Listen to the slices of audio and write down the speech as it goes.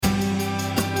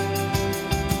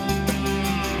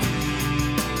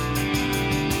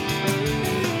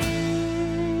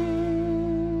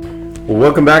Well,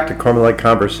 welcome back to Carmelite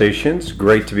Conversations.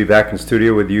 Great to be back in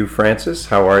studio with you, Frances.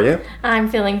 How are you? I'm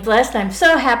feeling blessed. I'm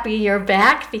so happy you're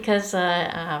back because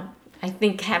I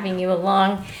think having you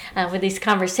along with these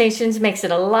conversations makes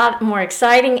it a lot more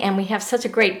exciting. And we have such a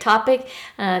great topic,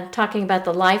 talking about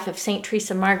the life of St.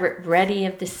 Teresa Margaret, Ready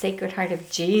of the Sacred Heart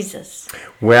of Jesus.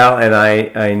 Well, and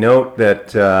I note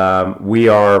that we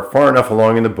are far enough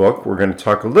along in the book. We're going to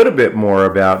talk a little bit more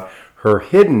about her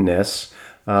hiddenness.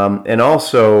 And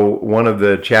also one of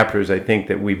the chapters I think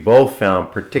that we both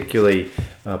found particularly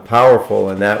powerful,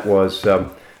 and that was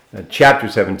chapter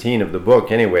 17 of the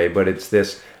book anyway, but it's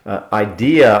this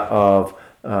idea of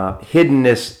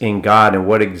hiddenness in God and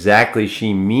what exactly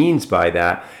she means by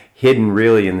that, hidden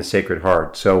really in the Sacred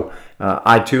Heart. So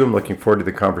I too am looking forward to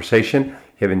the conversation,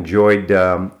 have enjoyed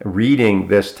reading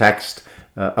this text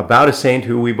about a saint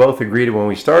who we both agreed when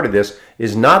we started this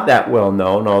is not that well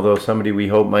known, although somebody we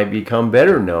hope might become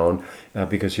better known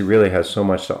because he really has so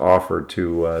much to offer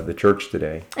to the church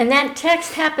today. And that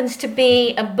text happens to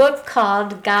be a book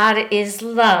called God is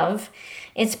Love.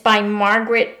 It's by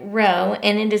Margaret Rowe,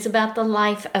 and it is about the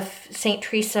life of St.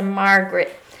 Teresa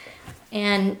Margaret.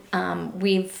 And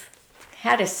we've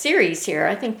had a series here.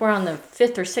 I think we're on the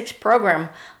 5th or 6th program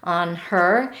on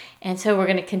her. And so we're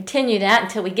going to continue that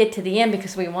until we get to the end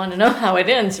because we want to know how it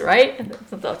ends, right?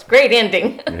 That's a great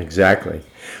ending. Exactly.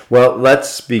 Well,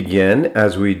 let's begin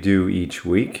as we do each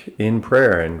week in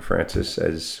prayer. And Frances,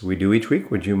 as we do each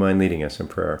week, would you mind leading us in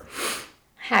prayer?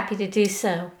 Happy to do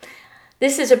so.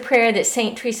 This is a prayer that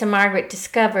St. Teresa Margaret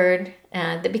discovered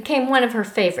that became one of her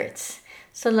favorites.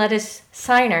 So let us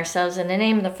sign ourselves in the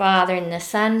name of the Father, and the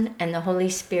Son, and the Holy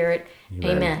Spirit.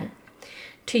 Amen.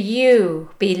 To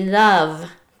you be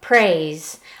love,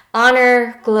 praise,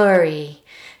 honor, glory.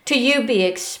 To you be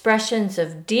expressions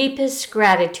of deepest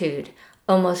gratitude,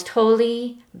 O most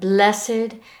holy,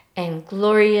 blessed, and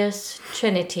glorious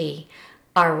Trinity,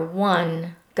 our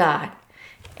one God.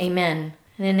 Amen.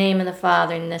 In the name of the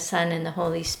Father, and the Son, and the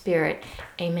Holy Spirit.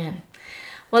 Amen.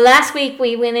 Well, last week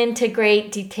we went into great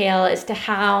detail as to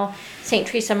how St.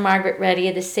 Teresa Margaret Ready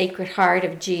of the Sacred Heart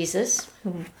of Jesus,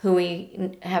 who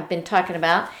we have been talking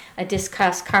about, a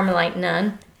discussed Carmelite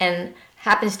nun, and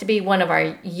happens to be one of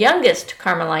our youngest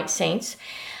Carmelite saints,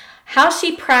 how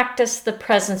she practiced the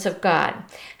presence of God,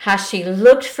 how she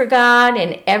looked for God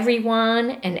in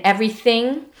everyone and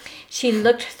everything. She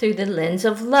looked through the lens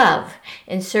of love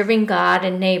in serving God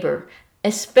and neighbor,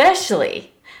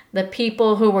 especially the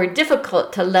people who were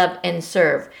difficult to love and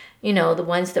serve, the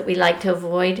ones that we like to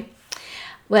avoid.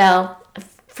 Well,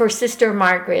 for Sister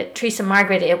Margaret, Teresa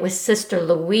Margaret, it was Sister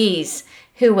Louise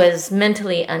who was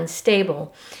mentally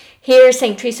unstable. Here,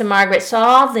 St. Teresa Margaret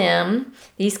saw them,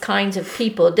 these kinds of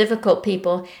people, difficult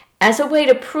people, as a way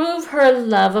to prove her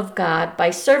love of God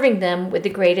by serving them with the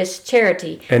greatest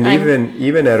charity. And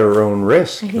even at her own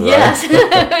risk, right?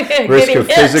 Yes. Risk of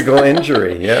physical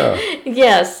injury, yeah.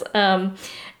 Yes.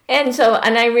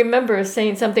 And I remember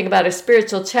saying something about a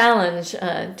spiritual challenge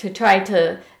to try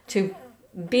to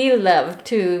be love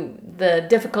to the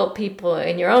difficult people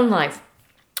in your own life.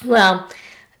 Well,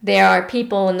 there are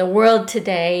people in the world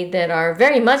today that are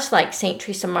very much like St.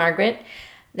 Teresa Margaret.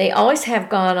 They always have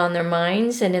God on their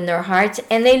minds and in their hearts,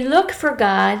 and they look for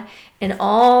God in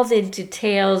all the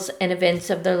details and events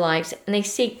of their lives, and they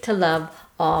seek to love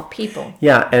all people.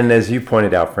 Yeah, and as you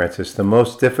pointed out, Frances, the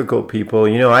most difficult people,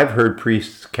 I've heard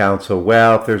priests counsel,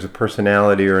 well, if there's a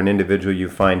personality or an individual you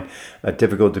find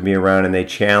difficult to be around and they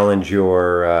challenge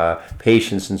your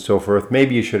patience and so forth,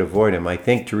 maybe you should avoid them. I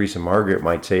think Teresa Margaret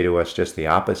might say to us just the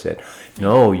opposite.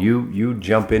 No, you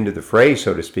jump into the fray,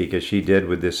 so to speak, as she did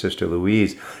with this Sister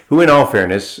Louise, who in all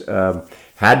fairness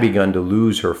had begun to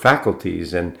lose her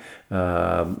faculties and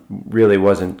really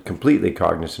wasn't completely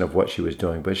cognizant of what she was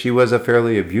doing. But she was a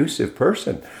fairly abusive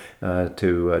person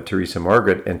to Teresa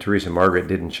Margaret, and Teresa Margaret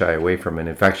didn't shy away from it.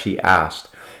 In fact, she asked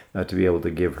to be able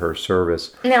to give her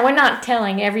service. Now, we're not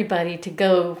telling everybody to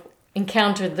go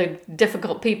encounter the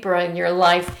difficult people in your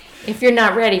life if you're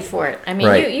not ready for it. I mean,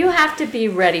 right. you have to be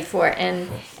ready for it,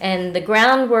 and the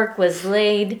groundwork was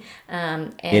laid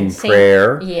in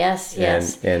prayer. Yes.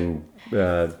 And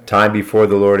time before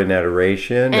the Lord in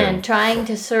adoration. And trying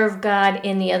to serve God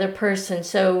in the other person.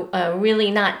 So really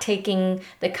not taking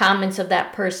the comments of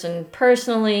that person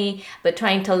personally, but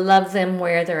trying to love them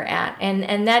where they're at.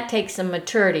 And that takes some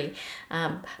maturity.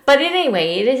 But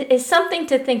anyway, it is something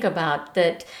to think about,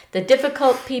 that the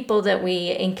difficult people that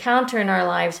we encounter in our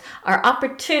lives are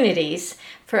opportunities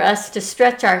for us to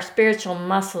stretch our spiritual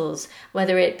muscles,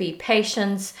 whether it be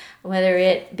patience, whether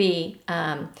it be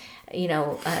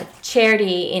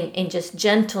charity in just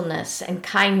gentleness and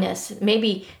kindness,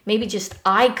 maybe just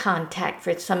eye contact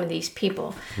for some of these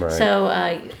people. Right. So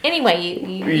anyway,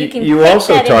 you can you take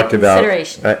also that talked into about,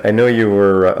 consideration. I know you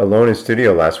were alone in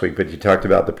studio last week, but you talked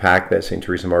about the pact that St.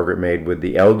 Teresa Margaret made with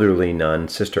the elderly nun,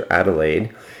 Sister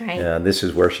Adelaide. Right. This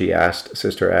is where she asked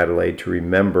Sister Adelaide to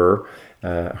remember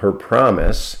her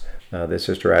promise that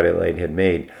Sister Adelaide had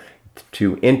made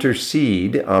to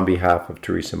intercede on behalf of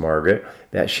Teresa Margaret,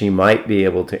 that she might be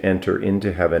able to enter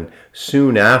into heaven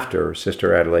soon after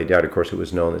Sister Adelaide died. Of course, it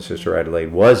was known that Sister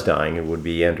Adelaide was dying and would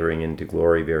be entering into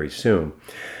glory very soon.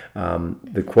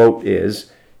 The quote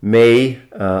is, "May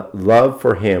love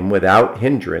for him without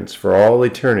hindrance for all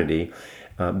eternity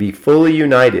be fully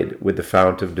united with the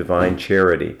fount of divine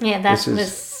charity." Yeah, that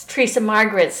was Teresa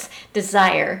Margaret's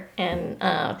desire. And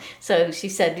so she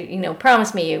said,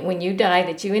 promise me when you die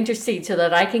that you intercede so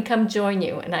that I can come join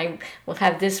you and I will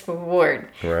have this reward.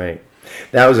 Right.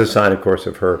 That was a sign, of course,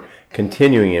 of her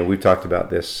continuing, and we've talked about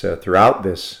this throughout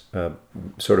this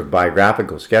sort of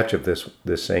biographical sketch of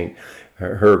this saint,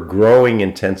 her growing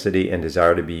intensity and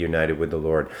desire to be united with the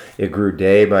Lord. It grew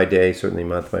day by day, certainly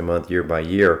month by month, year by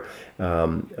year,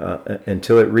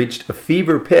 until it reached a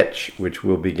fever pitch, which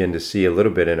we'll begin to see a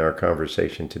little bit in our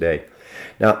conversation today.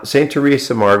 Now, St.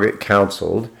 Teresa Margaret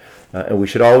counseled, and we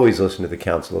should always listen to the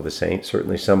counsel of a saint,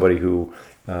 certainly somebody who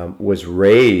was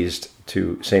raised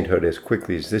to sainthood as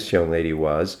quickly as this young lady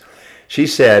was. She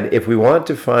said, "If we want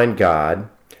to find God,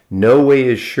 no way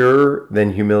is surer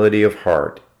than humility of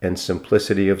heart and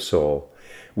simplicity of soul.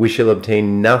 We shall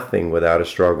obtain nothing without a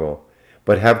struggle.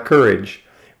 But have courage.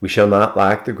 We shall not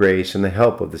lack the grace and the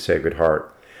help of the Sacred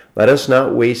Heart. Let us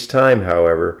not waste time,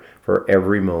 however, for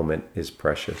every moment is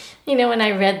precious." When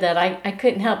I read that, I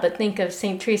couldn't help but think of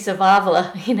St. Teresa of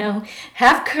Avila,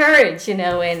 have courage,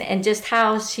 and just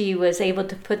how she was able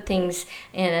to put things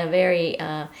in a very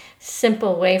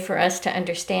simple way for us to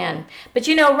understand. But,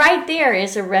 right there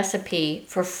is a recipe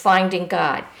for finding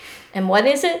God. And what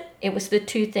is it? It was the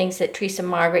two things that Teresa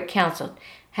Margaret counseled: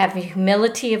 having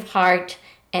humility of heart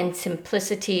and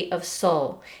simplicity of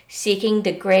soul, seeking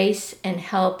the grace and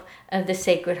help of the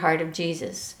Sacred Heart of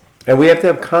Jesus. And we have to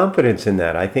have confidence in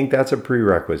that. I think that's a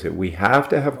prerequisite. We have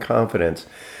to have confidence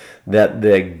that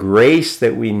the grace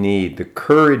that we need, the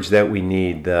courage that we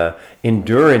need, the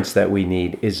endurance that we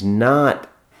need is not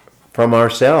from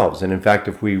ourselves. And in fact,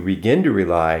 if we begin to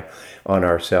rely on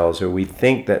ourselves, or we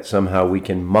think that somehow we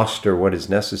can muster what is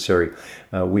necessary,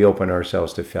 we open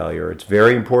ourselves to failure. It's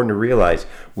very important to realize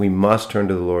we must turn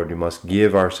to the Lord. We must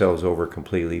give ourselves over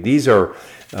completely. These are,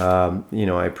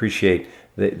 I appreciate,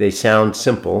 they sound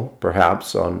simple,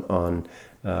 perhaps, on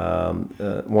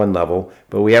one level,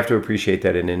 but we have to appreciate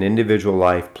that in an individual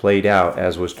life played out,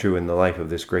 as was true in the life of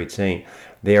this great saint,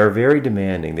 they are very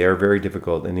demanding, they are very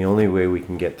difficult, and the only way we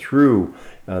can get through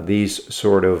these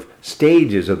sort of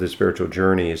stages of the spiritual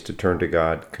journey is to turn to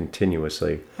God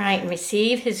continuously. Right, and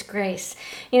receive His grace.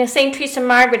 St. Teresa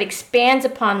Margaret expands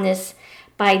upon this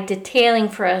by detailing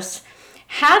for us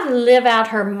how to live out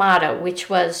her motto, which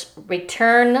was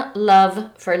return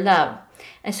love for love.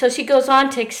 And so she goes on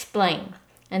to explain,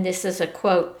 and this is a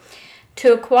quote,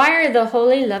 "To acquire the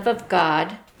holy love of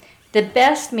God, the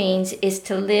best means is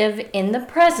to live in the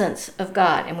presence of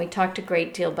God." And we talked a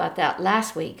great deal about that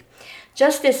last week.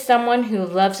 Just as someone who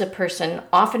loves a person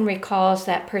often recalls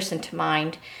that person to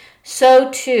mind,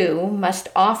 so too must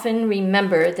often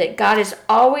remember that God is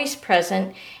always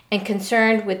present and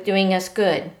concerned with doing us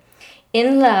good.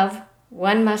 In love,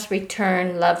 one must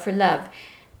return love for love.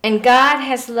 And God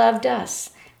has loved us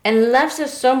and loves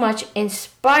us so much in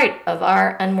spite of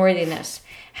our unworthiness.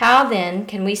 How then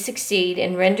can we succeed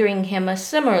in rendering Him a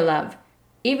similar love?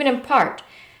 Even in part,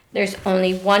 there's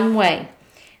only one way.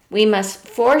 We must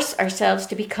force ourselves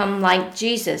to become like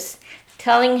Jesus,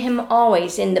 telling Him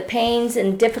always in the pains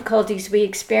and difficulties we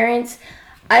experience,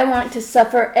 "I want to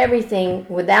suffer everything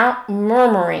without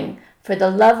murmuring for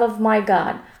the love of my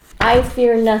God. I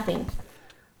fear nothing."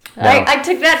 I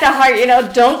took that to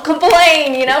heart, don't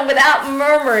complain, without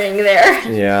murmuring there.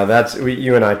 Yeah,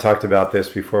 you and I talked about this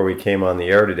before we came on the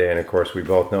air today, and of course we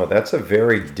both know that's a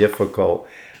very difficult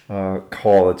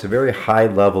call. It's a very high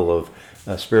level of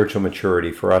spiritual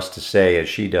maturity for us to say, as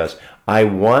she does, "I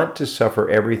want to suffer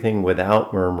everything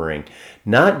without murmuring."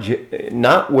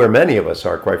 Not where many of us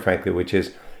are, quite frankly, which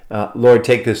is, "Lord,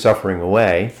 take this suffering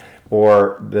away,"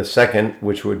 or the second,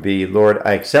 which would be, "Lord,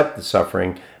 I accept the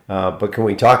suffering, but can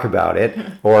we talk about it?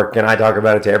 Or can I talk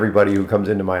about it to everybody who comes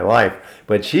into my life?"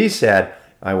 But she said,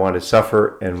 I want to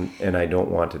suffer, and I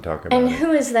don't want to talk about it. And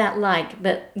who is that like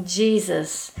but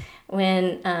Jesus?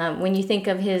 When you think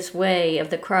of his way of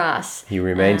the cross, he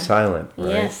remained silent. Right?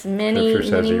 Yes, many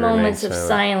moments of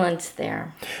silence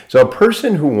there. So a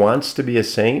person who wants to be a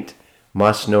saint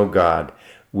must know God.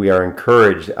 We are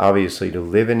encouraged, obviously, to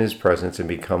live in his presence and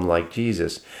become like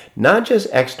Jesus, not just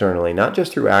externally, not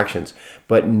just through actions,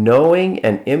 but knowing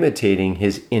and imitating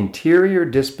his interior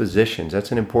dispositions.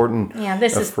 That's an important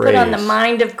this is phrase. Put on the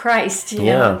mind of Christ. You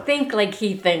know, think like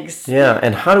he thinks. Yeah,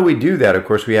 and how do we do that? Of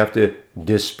course, we have to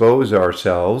dispose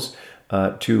ourselves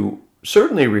to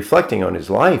certainly reflecting on his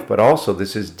life, but also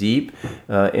this is deep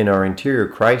in our interior.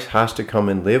 Christ has to come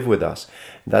and live with us.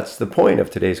 That's the point of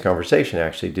today's conversation,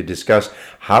 actually, to discuss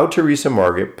how Teresa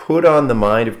Margaret put on the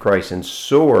mind of Christ and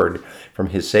soared from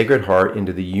his Sacred Heart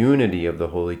into the unity of the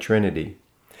Holy Trinity.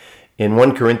 In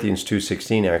 1 Corinthians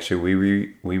 2:16, actually,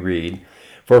 we read,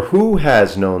 "For who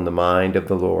has known the mind of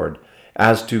the Lord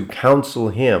as to counsel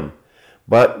him?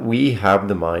 But we have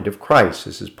the mind of Christ."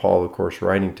 This is Paul, of course,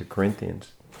 writing to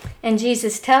Corinthians. And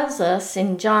Jesus tells us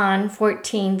in John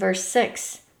 14, verse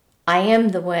 6, "I am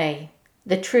the way,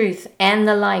 the truth, and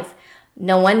the life.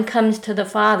 No one comes to the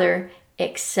Father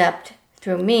except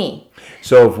through me."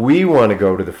 So if we want to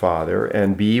go to the Father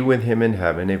and be with him in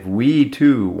heaven, if we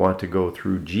too want to go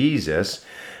through Jesus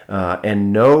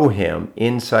and know him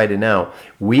inside and out,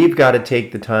 we've got to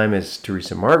take the time, as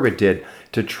Teresa Margaret did,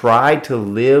 to try to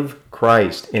live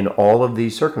Christ in all of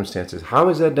these circumstances. How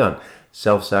is that done?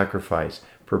 Self-sacrifice.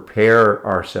 Prepare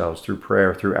ourselves through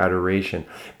prayer, through adoration.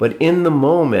 But in the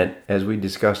moment, as we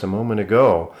discussed a moment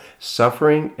ago,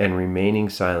 suffering and remaining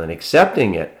silent,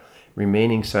 accepting it,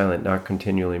 remaining silent, not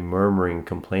continually murmuring,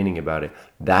 complaining about it.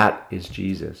 That is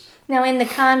Jesus. Now in the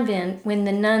convent, when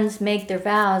the nuns make their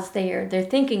vows, they're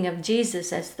thinking of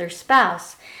Jesus as their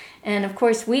spouse. And of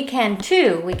course we can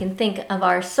too. We can think of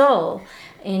our soul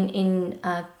in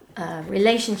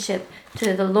relationship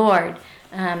to the Lord.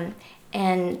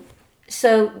 And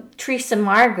so Teresa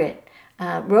Margaret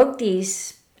wrote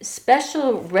these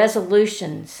special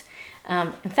resolutions.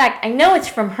 In fact, I know it's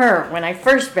from her when I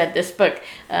first read this book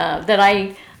that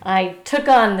I took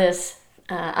on this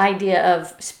idea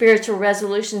of spiritual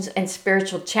resolutions and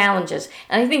spiritual challenges.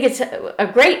 And I think it's a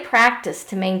great practice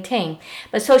to maintain.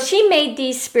 But so she made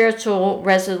these spiritual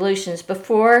resolutions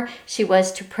before she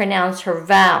was to pronounce her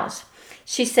vows.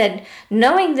 She said,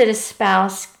 "Knowing that a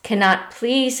spouse cannot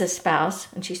please a spouse,"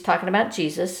 and she's talking about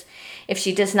Jesus, "if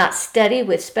she does not study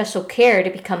with special care to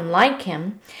become like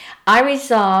him, I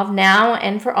resolve now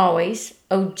and for always,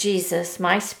 O Jesus,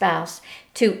 my spouse,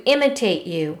 to imitate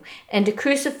you and to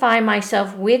crucify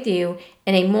myself with you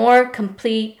in a more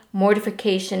complete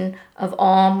mortification of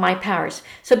all my powers."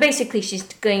 So basically she's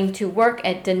going to work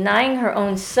at denying her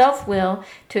own self-will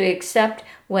to accept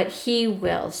what he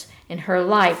wills in her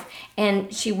life.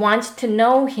 And she wants to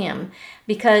know him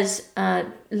because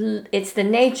it's the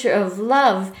nature of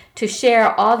love to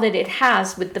share all that it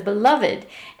has with the beloved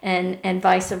and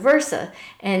vice versa.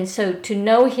 And so to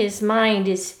know his mind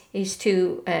is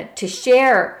to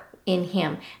share in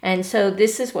him. And so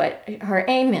this is what her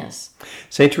aim is.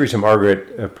 St. Teresa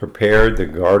Margaret prepared the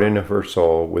garden of her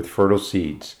soul with fertile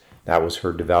seeds. That was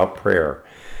her devout prayer.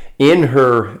 In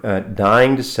her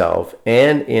dying to self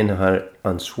and in her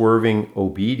unswerving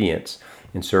obedience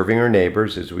in serving her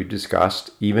neighbors, as we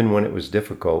discussed, even when it was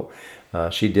difficult,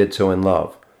 she did so in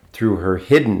love. Through her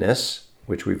hiddenness,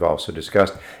 which we've also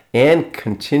discussed, and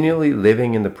continually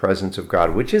living in the presence of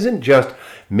God, which isn't just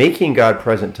making God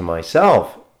present to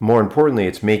myself. More importantly,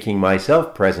 it's making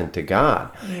myself present to God,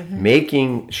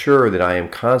 making sure that I am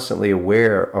constantly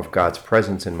aware of God's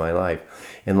presence in my life.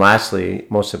 And lastly,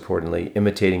 most importantly,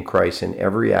 imitating Christ in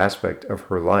every aspect of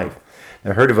her life.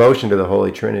 Now, her devotion to the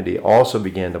Holy Trinity also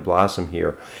began to blossom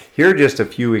here. Here are just a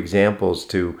few examples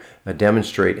to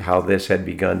demonstrate how this had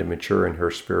begun to mature in her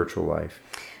spiritual life.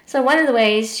 So one of the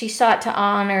ways she sought to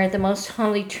honor the Most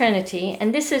Holy Trinity,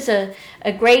 and this is a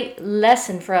great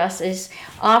lesson for us, is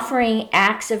offering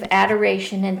acts of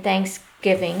adoration and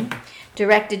thanksgiving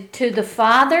directed to the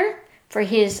Father for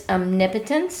his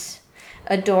omnipotence,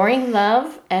 adoring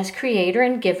love as creator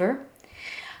and giver,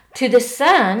 to the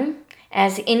Son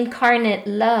as incarnate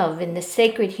love in the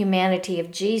sacred humanity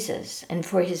of Jesus and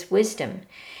for his wisdom,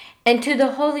 and to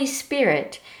the Holy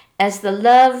Spirit as the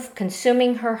love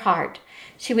consuming her heart.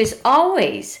 She was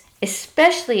always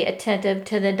especially attentive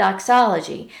to the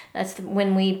doxology. That's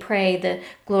when we pray the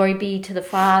glory be to the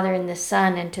Father and the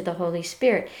Son and to the Holy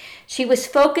Spirit. She was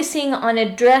focusing on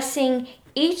addressing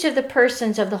each of the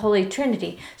persons of the Holy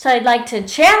Trinity. So I'd like to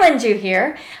challenge you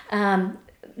here.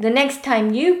 The next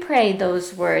time you pray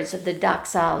those words of the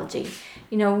doxology,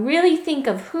 really think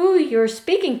of who you're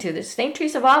speaking to. The St.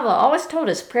 Teresa of Avila always told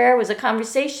us prayer was a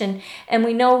conversation, and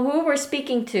we know who we're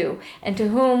speaking to and to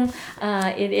whom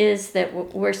it is that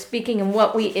we're speaking and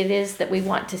what it is that we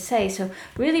want to say. So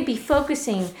really be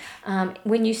focusing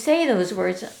when you say those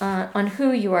words on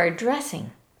who you are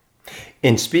addressing.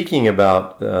 In speaking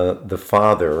about the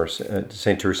Father,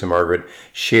 St. Teresa Margaret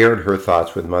shared her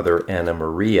thoughts with Mother Anna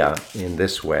Maria in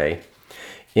this way.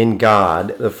 In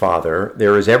God, the Father,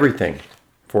 there is everything,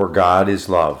 for God is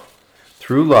love.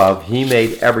 Through love, he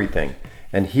made everything,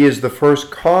 and he is the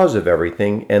first cause of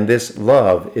everything, and this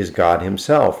love is God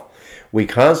himself. We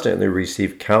constantly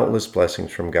receive countless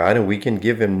blessings from God, and we can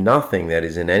give him nothing that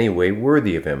is in any way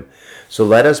worthy of him. So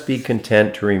let us be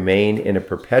content to remain in a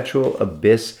perpetual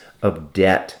abyss of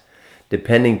debt,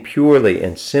 depending purely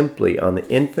and simply on the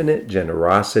infinite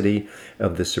generosity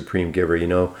of the Supreme Giver.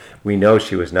 We know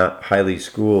she was not highly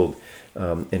schooled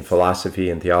in philosophy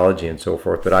and theology and so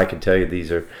forth, but I can tell you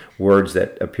these are words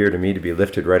that appear to me to be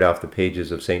lifted right off the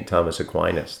pages of St. Thomas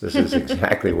Aquinas. This is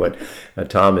exactly what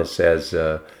Thomas says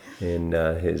in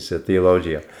his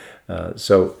Theologia.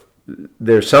 So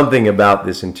there's something about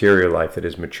this interior life that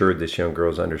has matured this young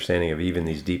girl's understanding of even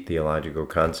these deep theological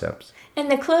concepts. And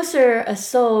the closer a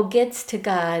soul gets to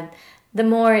God, the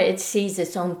more it sees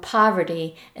its own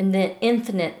poverty and the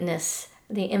infiniteness,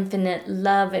 the infinite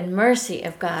love and mercy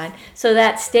of God. So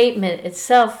that statement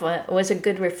itself was a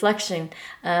good reflection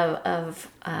of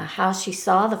how she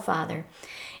saw the Father.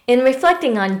 In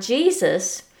reflecting on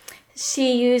Jesus,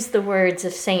 she used the words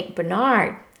of St.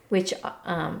 Bernard, which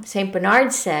St.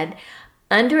 Bernard said,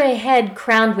 "Under a head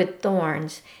crowned with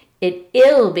thorns, it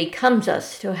ill becomes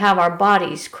us to have our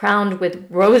bodies crowned with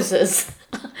roses."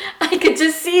 I could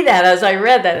just see that as I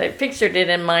read that. I pictured it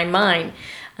in my mind.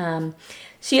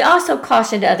 She also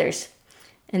cautioned others,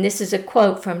 and this is a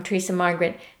quote from Teresa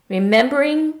Margaret,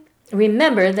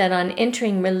 Remember that on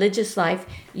entering religious life,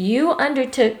 you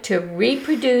undertook to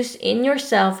reproduce in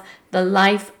yourself the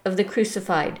life of the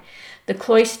crucified. The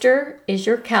cloister is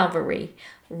your Calvary,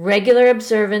 regular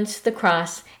observance the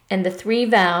cross, and the 3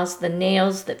 vows, the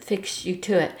nails that fix you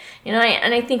to it. And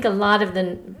I think a lot of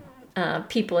the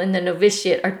people in the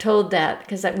novitiate are told that,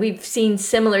 because we've seen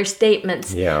similar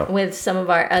statements with some of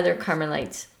our other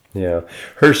Carmelites. Yeah.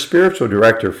 Her spiritual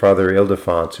director, Father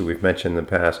Ildefonse, who we've mentioned in the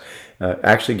past,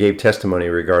 actually gave testimony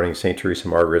regarding St. Teresa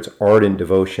Margaret's ardent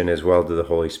devotion as well to the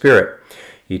Holy Spirit.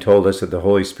 He told us that the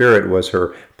Holy Spirit was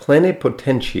her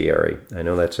plenipotentiary. I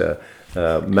know that's a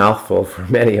mouthful for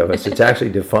many of us. It's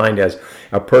actually defined as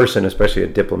a person, especially a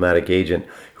diplomatic agent,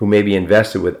 who may be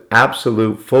invested with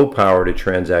absolute full power to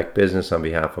transact business on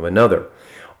behalf of another.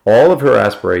 All of her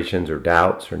aspirations or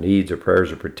doubts or needs or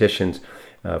prayers or petitions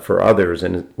for others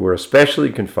and were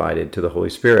especially confided to the Holy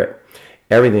Spirit.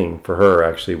 Everything for her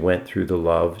actually went through the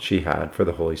love she had for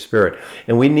the Holy Spirit.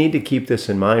 And we need to keep this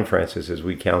in mind, Francis, as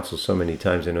we counsel so many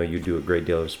times. I know you do a great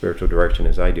deal of spiritual direction,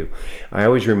 as I do. I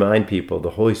always remind people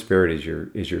the Holy Spirit is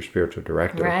your spiritual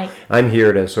director. Right. I'm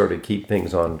here to sort of keep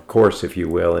things on course, if you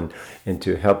will, and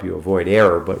to help you avoid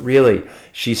error. But really,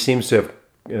 she seems to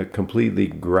have completely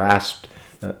grasped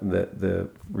the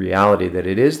reality that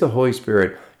it is the Holy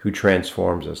Spirit who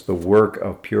transforms us. The work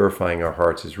of purifying our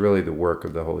hearts is really the work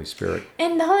of the Holy Spirit.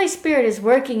 And the Holy Spirit is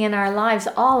working in our lives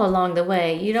all along the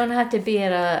way. You don't have to be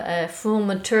at a full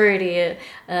maturity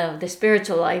of the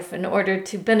spiritual life in order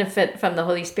to benefit from the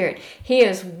Holy Spirit. He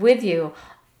is with you.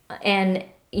 And,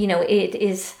 it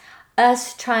is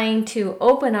us trying to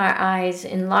open our eyes,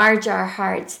 enlarge our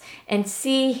hearts, and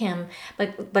see him.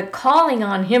 But calling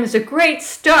on him is a great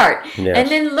start. Yes. And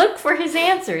then look for his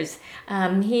answers.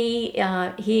 He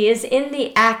is in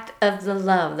the act of the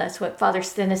love. That's what Father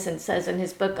Stenison says in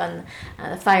his book on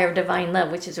the Fire of Divine Love,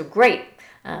 which is a great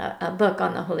book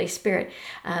on the Holy Spirit.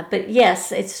 But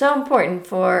yes, it's so important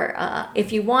for,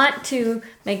 if you want to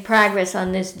make progress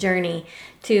on this journey,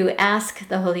 to ask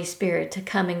the Holy Spirit to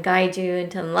come and guide you and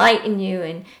to enlighten you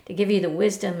and to give you the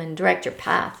wisdom and direct your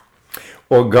path.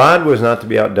 Well, God was not to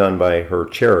be outdone by her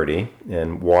charity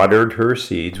and watered her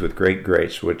seeds with great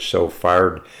grace, which so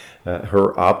fired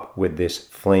her up with this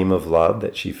flame of love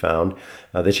that she found,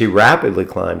 that she rapidly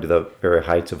climbed to the very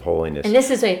heights of holiness. And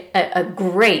this is a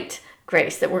great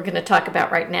grace that we're going to talk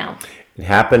about right now. It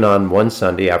happened on one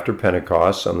Sunday after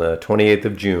Pentecost, on the 28th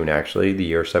of June, actually, the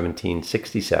year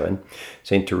 1767.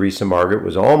 St. Teresa Margaret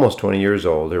was almost 20 years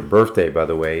old. Her birthday, by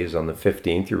the way, is on the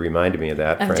 15th. You reminded me of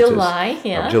that, Of Francis. July,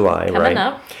 yeah. Of July, Coming right.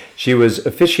 up. She was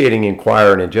officiating in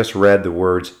choir and had just read the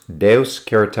words Deus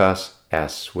Caritas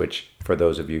est, which, for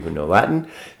those of you who know Latin,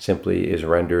 simply is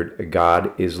rendered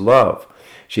God is love.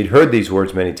 She'd heard these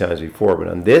words many times before, but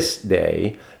on this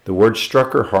day, the words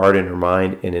struck her heart and her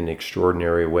mind in an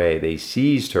extraordinary way. They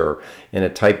seized her in a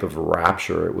type of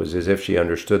rapture. It was as if she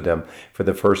understood them for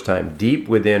the first time, deep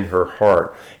within her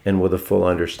heart and with a full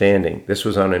understanding. This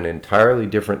was on an entirely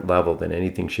different level than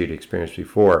anything she'd experienced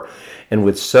before. And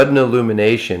with sudden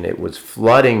illumination, it was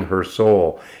flooding her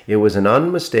soul. It was an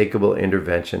unmistakable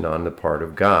intervention on the part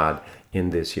of God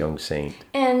in this young saint.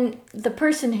 And the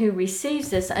person who receives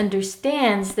this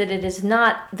understands that it is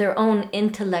not their own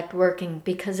intellect working,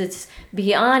 because it's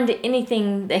beyond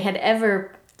anything they had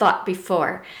ever thought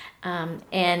before.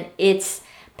 And its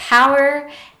power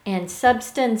and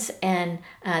substance and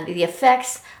the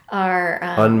effects are...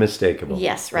 unmistakable.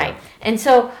 Yes, right. Yeah. And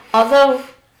so, although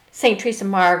St. Teresa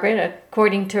Margaret,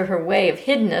 according to her way of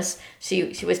hiddenness,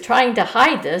 she was trying to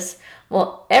hide this,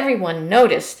 well, everyone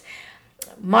noticed.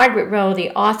 Margaret Rowe, the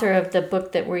author of the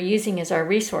book that we're using as our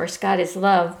resource, God is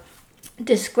Love,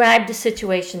 described the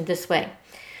situation this way.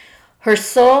 Her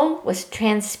soul was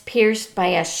transpierced by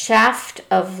a shaft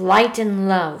of light and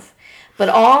love, but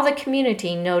all the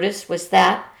community noticed was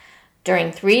that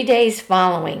during 3 days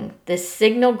following this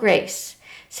signal grace,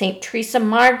 St. Teresa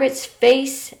Margaret's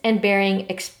face and bearing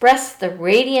expressed the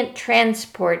radiant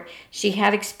transport she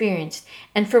had experienced,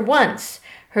 and for once,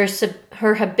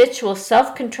 her habitual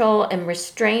self-control and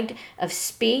restraint of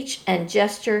speech and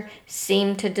gesture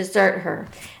seemed to desert her.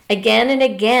 Again and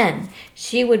again,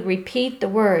 she would repeat the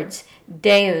words,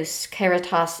 Deus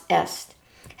Caritas est.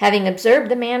 Having observed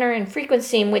the manner and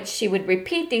frequency in which she would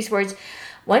repeat these words,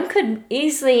 one could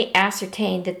easily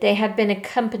ascertain that they had been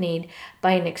accompanied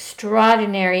by an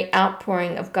extraordinary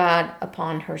outpouring of God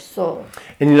upon her soul.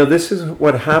 And this is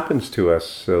what happens to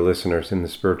us, listeners, in the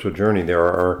spiritual journey. There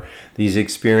are these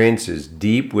experiences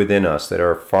deep within us that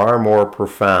are far more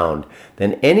profound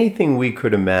than anything we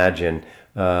could imagine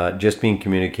just being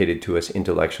communicated to us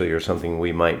intellectually or something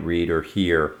we might read or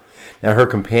hear. Now, her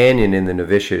companion in the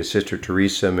novitiate, Sister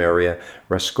Teresa Maria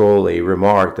Rascoli,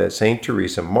 remarked that St.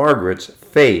 Teresa Margaret's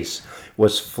face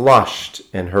was flushed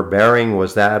and her bearing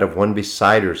was that of one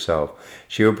beside herself.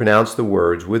 She would pronounce the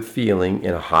words with feeling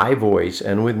in a high voice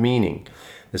and with meaning.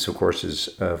 This, of course, is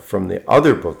from the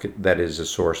other book that is a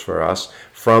source for us,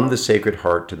 From the Sacred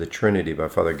Heart to the Trinity by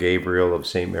Father Gabriel of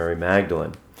St. Mary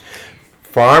Magdalene.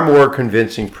 Far more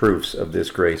convincing proofs of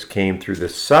this grace came through the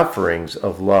sufferings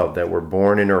of love that were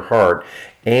born in her heart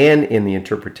and in the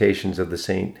interpretations of the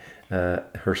saint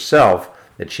herself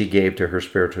that she gave to her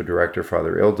spiritual director,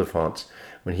 Father Ildefonse.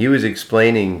 When he was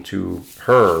explaining to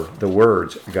her the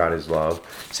words, God is love,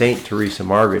 St. Teresa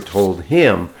Margaret told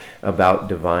him about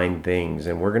divine things.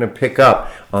 And we're going to pick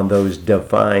up on those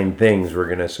divine things. We're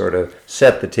going to sort of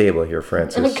set the table here,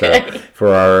 Francis, for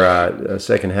our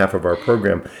second half of our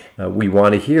program. We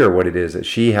want to hear what it is that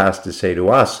she has to say to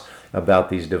us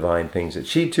about these divine things that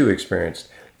she too experienced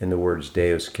in the words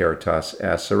Deus Caritas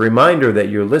est. A reminder that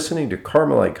you're listening to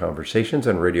Carmelite Conversations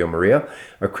on Radio Maria,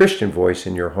 a Christian voice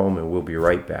in your home, and we'll be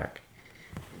right back.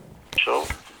 So,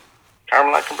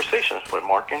 Carmelite Conversations with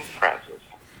Mark and Francis.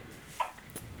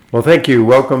 Well, thank you.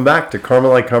 Welcome back to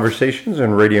Carmelite Conversations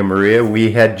on Radio Maria.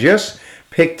 We had just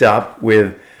picked up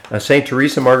with St.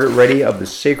 Teresa Margaret Reddy of the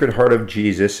Sacred Heart of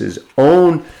Jesus'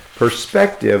 own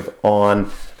perspective on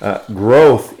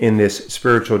growth in this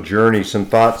spiritual journey, some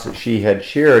thoughts that she had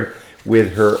shared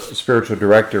with her spiritual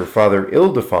director, Father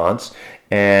Ildefonse,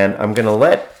 and I'm going to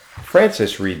let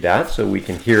Francis read that so we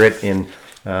can hear it in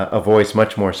a voice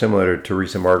much more similar to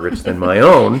Teresa Margaret's than my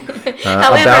own.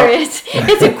 However,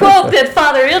 it's a quote that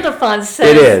Father Ildefonse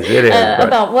says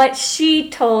about what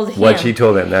she told him. What she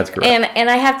told him, that's correct.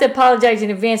 And I have to apologize in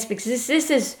advance because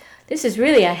this is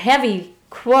really a heavy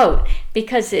quote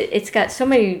because it's got so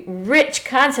many rich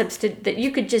concepts that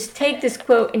you could just take this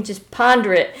quote and just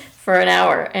ponder it for an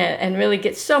hour and really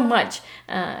get so much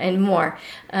and more.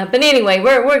 But anyway,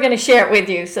 we're going to share it with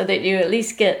you so that you at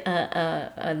least get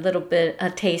a little bit a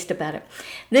taste about it.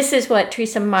 This is what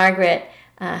Teresa Margaret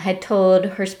had told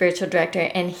her spiritual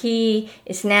director, and he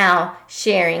is now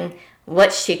sharing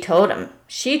what she told him.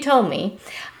 She told me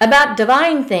about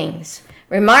divine things,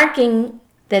 remarking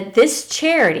that this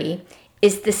charity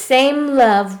is the same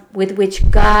love with which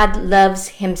God loves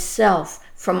himself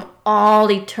from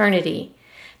all eternity.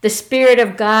 The Spirit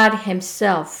of God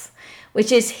himself,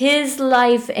 which is his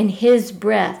life and his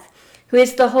breath, who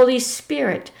is the Holy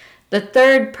Spirit, the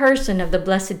third person of the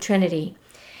Blessed Trinity.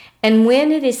 And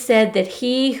when it is said that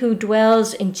he who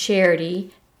dwells in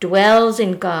charity dwells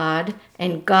in God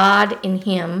and God in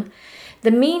him, the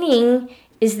meaning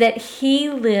is that he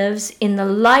lives in the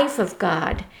life of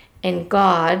God, and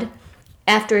God,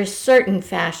 after a certain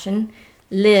fashion,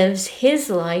 lives his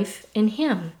life in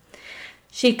him.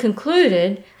 She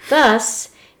concluded, thus,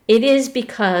 it is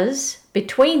because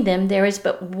between them there is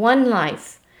but one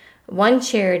life, one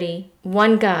charity,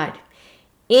 one God.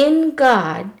 In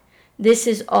God, this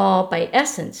is all by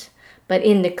essence, but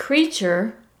in the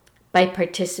creature, by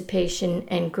participation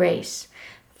and grace.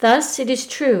 Thus it is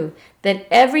true that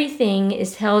everything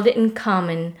is held in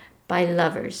common by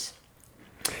lovers.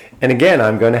 And again,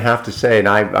 I'm going to have to say, and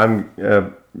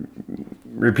I'm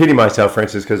repeating myself,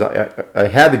 Francis, because I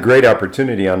had the great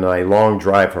opportunity on my long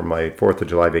drive from my 4th of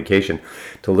July vacation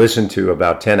to listen to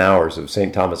about 10 hours of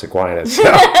St. Thomas Aquinas. So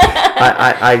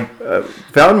I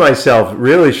found myself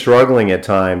really struggling at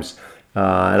times,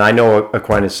 and I know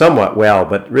Aquinas somewhat well,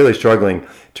 but really struggling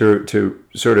to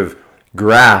sort of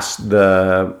grasp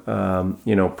the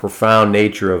profound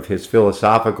nature of his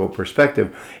philosophical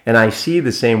perspective. And I see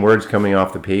the same words coming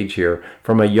off the page here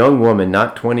from a young woman,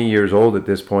 not 20 years old at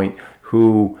this point,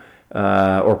 who,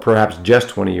 or perhaps just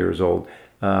 20 years old,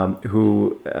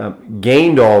 who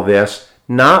gained all this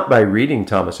not by reading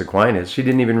Thomas Aquinas. She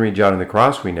didn't even read John on the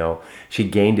Cross, we know. She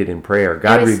gained it in prayer.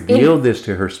 God revealed this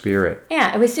to her spirit.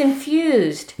 Yeah, it was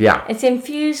infused. Yeah. It's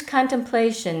infused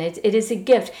contemplation. It is a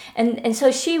gift. And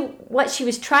so what she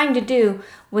was trying to do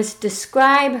was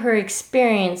describe her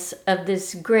experience of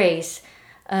this grace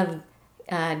of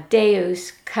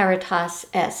Deus Caritas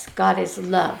est, God is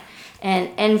love.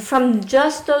 And from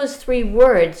just those 3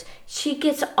 words, she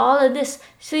gets all of this.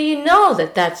 So you know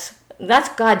that's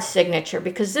God's signature,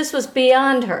 because this was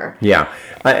beyond her. Yeah,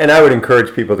 and I would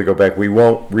encourage people to go back. We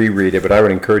won't reread it, but I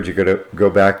would encourage you to go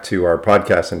back to our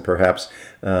podcast and perhaps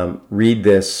read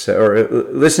this or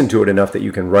listen to it enough that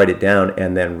you can write it down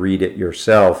and then read it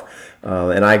yourself.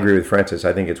 And I agree with Francis.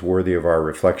 I think it's worthy of our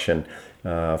reflection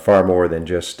far more than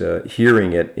just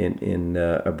hearing it in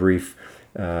a brief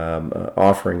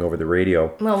offering over the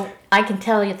radio. Well, I can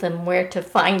tell you them where to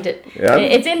find it. Yeah.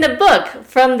 It's in the book,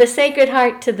 From the Sacred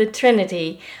Heart to the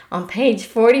Trinity, on page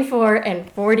 44 and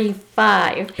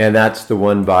 45. And that's the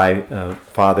one by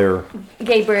Father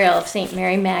Gabriel of St.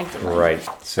 Mary Magdalene. Right.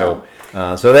 So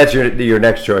that's your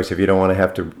next choice if you don't want to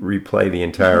have to replay the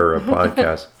entire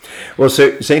podcast. Well,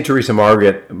 so St. Teresa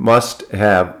Margaret must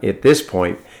have, at this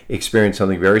point, experienced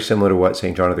something very similar to what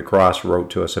St. John of the Cross wrote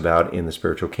to us about in the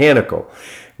Spiritual Canticle,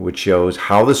 which shows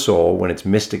how the soul, when it's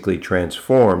mystically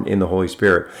transformed in the Holy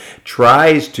Spirit,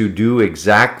 tries to do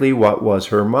exactly what was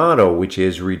her motto, which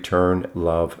is return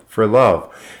love for love.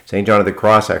 St. John of the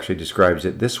Cross actually describes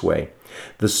it this way: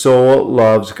 the soul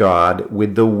loves God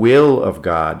with the will of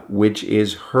God, which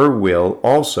is her will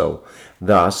also.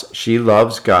 Thus, she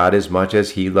loves God as much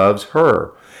as he loves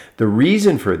her. The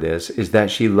reason for this is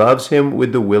that she loves him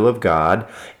with the will of God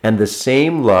and the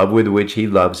same love with which he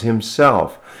loves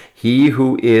himself, he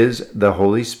who is the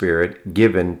Holy Spirit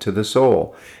given to the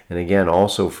soul. And again,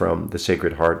 also from the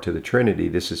Sacred Heart to the Trinity,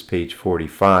 this is page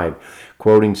 45,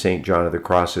 quoting St. John of the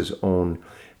Cross's own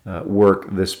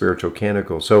work, the Spiritual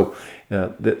Canticle. So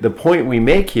the point we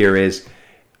make here is,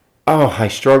 I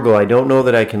struggle. I don't know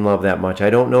that I can love that much.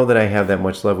 I don't know that I have that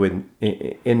much love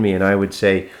in me. And I would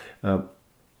say,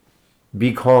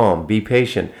 be calm, be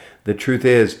patient. The truth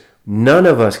is, none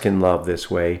of us can love this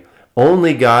way.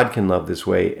 Only God can love this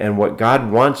way. And what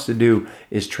God wants to do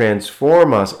is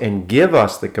transform us and give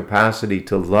us the capacity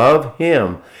to love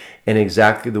him in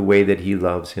exactly the way that he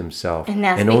loves himself.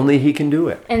 And only he can do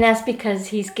it. And that's because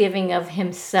he's giving of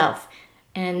himself.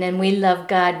 And then we love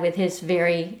God with his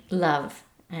very love.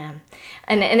 And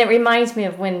it reminds me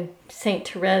of when St.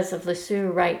 Teresa of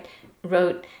Lisieux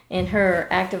wrote in her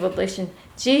act of oblation,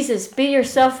 Jesus, be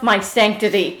yourself my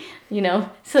sanctity,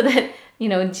 so that,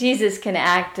 Jesus can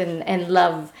act and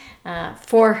love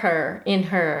for her, in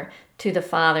her, to the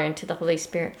Father and to the Holy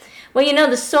Spirit. Well,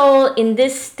 the soul in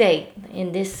this state,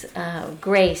 in this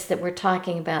grace that we're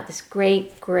talking about, this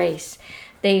great grace,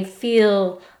 they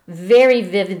feel very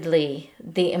vividly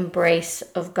the embrace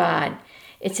of God.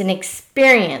 It's an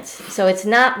experience. So it's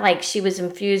not like she was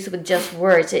infused with just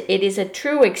words. It is a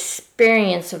true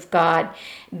experience of God,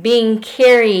 being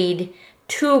carried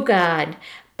to God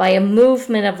by a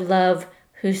movement of love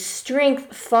whose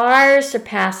strength far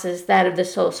surpasses that of the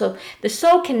soul. So the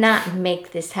soul cannot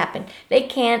make this happen. They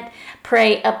can't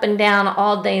pray up and down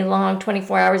all day long,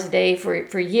 24 hours a day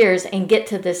for years and get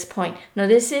to this point. No,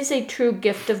 this is a true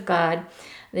gift of God.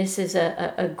 This is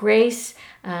a grace,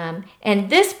 and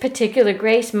this particular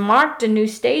grace marked a new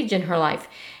stage in her life.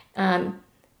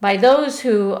 By those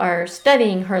who are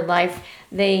studying her life,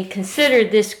 they consider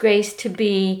this grace to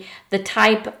be the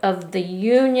type of the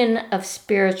union of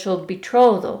spiritual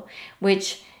betrothal,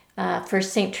 which For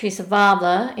St. Teresa of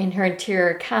Avila, in her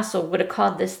interior castle, would have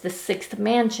called this the sixth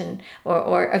mansion,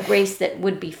 or a grace that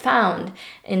would be found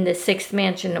in the sixth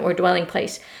mansion or dwelling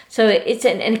place. So it's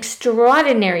an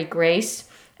extraordinary grace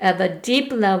of a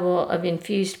deep level of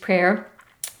infused prayer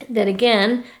that,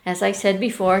 again, as I said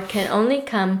before, can only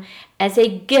come as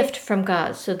a gift from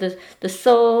God. So the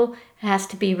soul has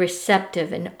to be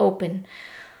receptive and open.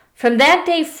 From that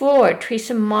day forward,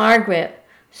 Teresa Margaret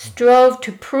strove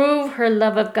to prove her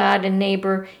love of God and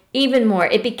neighbor even more.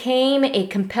 It became a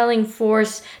compelling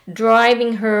force,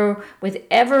 driving her with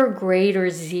ever greater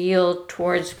zeal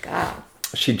towards God.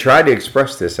 She tried to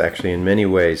express this actually in many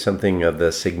ways, something of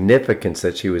the significance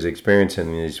that she was experiencing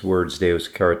in these words, Deus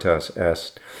Caritas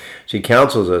est. She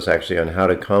counsels us actually on how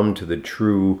to come to the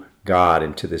true God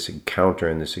and to this encounter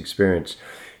and this experience.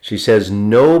 She says,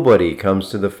 nobody comes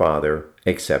to the Father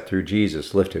except through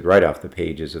Jesus, lifted right off the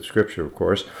pages of Scripture, of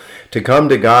course. To come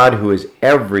to God, who is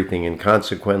everything and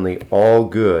consequently all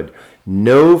good,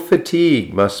 no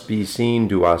fatigue must be seen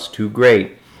to us too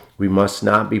great. We must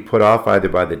not be put off either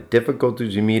by the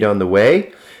difficulties we meet on the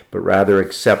way, but rather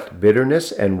accept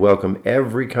bitterness and welcome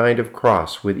every kind of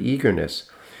cross with eagerness.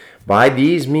 By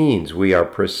these means, which are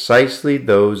precisely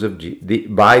those of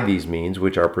Jesus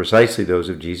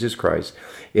Christ,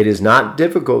 it is not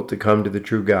difficult to come to the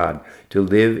true God, to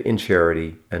live in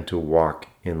charity, and to walk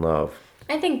in love.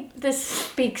 I think this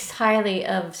speaks highly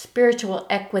of spiritual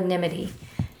equanimity,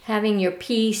 having your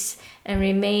peace and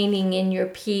remaining in your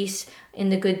peace in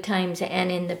the good times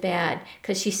and in the bad.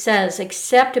 Because she says,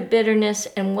 accept bitterness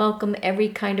and welcome every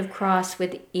kind of cross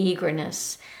with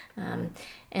eagerness. And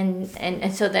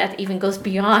so that even goes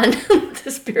beyond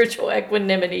the spiritual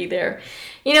equanimity there.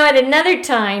 You know, at another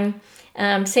time,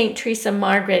 St. Teresa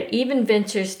Margaret even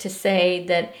ventures to say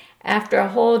that after a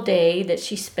whole day that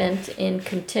she spent in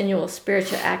continual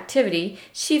spiritual activity,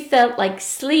 she felt like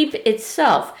sleep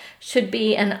itself should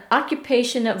be an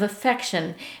occupation of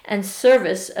affection and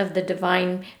service of the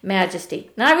Divine Majesty.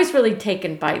 And I was really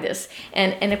taken by this.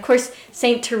 And of course,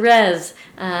 St. Therese,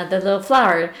 the little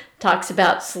flower, talks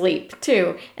about sleep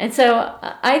too. And so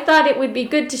I thought it would be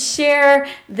good to share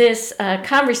this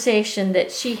conversation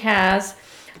that she has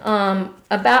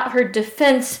about her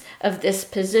defense of this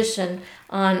position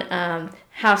on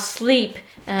how sleep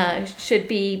should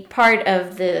be part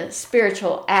of the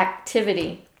spiritual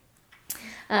activity.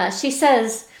 She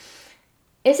says,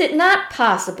 is it not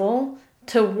possible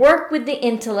to work with the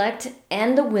intellect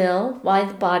and the will while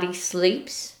the body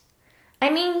sleeps? I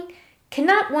mean,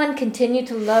 cannot one continue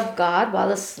to love God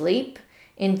while asleep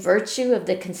in virtue of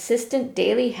the consistent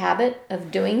daily habit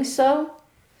of doing so?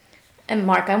 And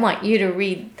Mark, I want you to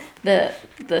read the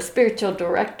spiritual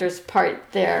director's part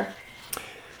there.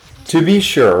 To be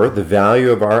sure, the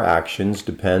value of our actions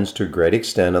depends to a great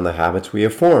extent on the habits we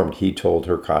have formed, he told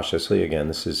her cautiously. Again,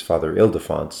 this is Father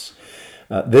Ildefonse.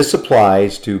 This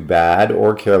applies to bad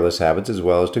or careless habits as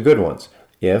well as to good ones.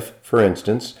 If, for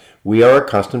instance, we are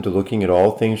accustomed to looking at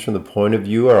all things from the point of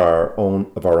view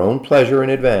of our own pleasure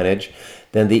and advantage,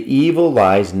 then the evil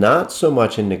lies not so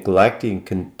much in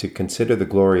neglecting to consider the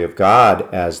glory of God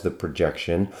as the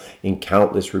projection, in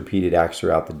countless repeated acts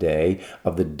throughout the day,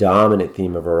 of the dominant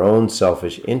theme of our own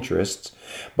selfish interests.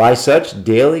 By such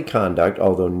daily conduct,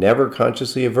 although never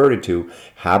consciously averted to,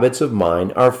 habits of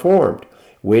mind are formed,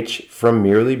 which, from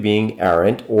merely being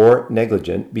errant or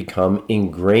negligent, become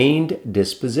ingrained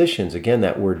dispositions. Again,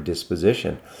 that word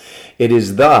disposition. It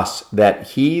is thus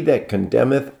that he that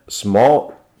contemneth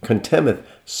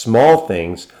small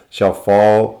things shall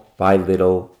fall by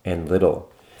little and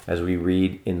little, as we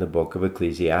read in the book of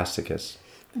Ecclesiasticus.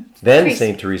 Then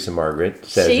St. Teresa Margaret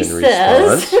says in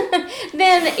response,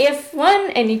 then if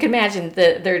one, and you can imagine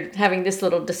they're having this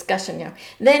little discussion now,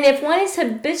 then if one is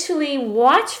habitually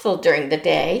watchful during the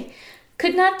day,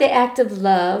 could not the act of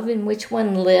love in which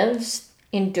one lives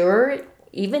endure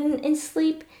even in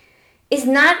sleep? Is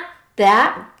not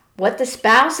that what the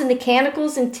spouse in the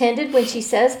Canticles intended when she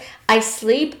says, I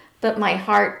sleep, but my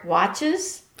heart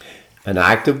watches? An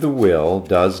act of the will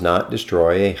does not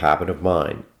destroy a habit of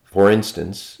mind. For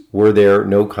instance, were there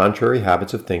no contrary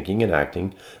habits of thinking and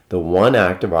acting, the one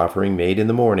act of offering made in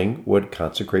the morning would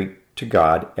consecrate to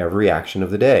God every action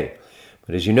of the day.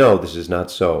 But as you know, this is not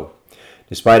so.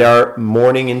 Despite our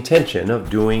morning intention of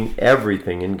doing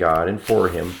everything in God and for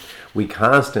Him, we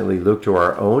constantly look to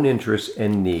our own interests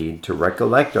and need to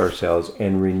recollect ourselves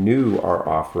and renew our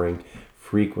offering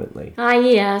frequently. Ah,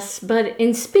 yes, but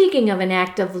in speaking of an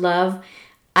act of love,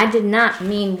 I did not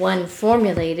mean one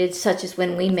formulated such as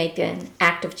when we make an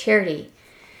act of charity.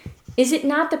 Is it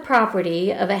not the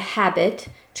property of a habit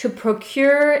to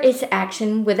procure its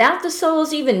action without the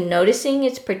soul's even noticing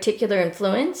its particular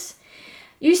influence?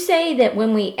 You say that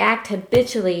when we act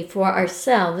habitually for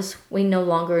ourselves, we no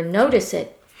longer notice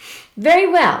it. Very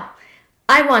well.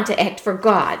 I want to act for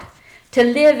God, to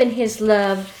live in His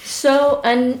love so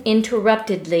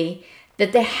uninterruptedly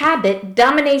that the habit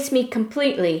dominates me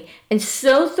completely and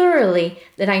so thoroughly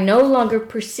that I no longer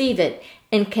perceive it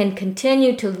and can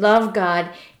continue to love God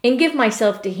and give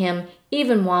myself to Him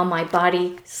even while my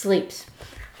body sleeps.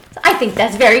 I think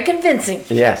that's very convincing.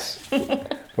 Yes.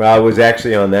 Well, it was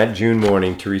actually on that June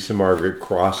morning, Teresa Margaret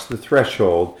crossed the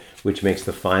threshold, which makes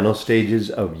the final stages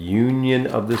of union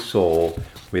of the soul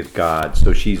with God.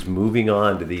 So she's moving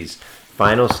on to these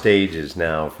final stages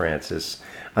now, Francis.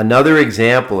 Another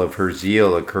example of her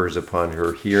zeal occurs upon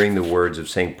her hearing the words of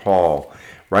St. Paul.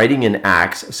 Writing in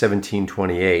Acts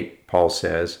 17:28, Paul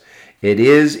says, "It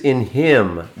is in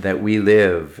Him that we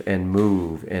live and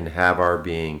move and have our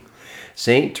being."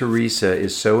 Saint Teresa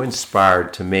is so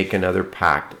inspired to make another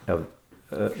pact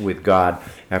with God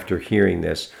after hearing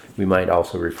this. We might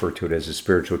also refer to it as a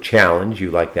spiritual challenge.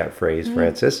 You like that phrase,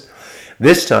 Francis.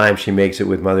 This time she makes it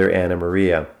with Mother Anna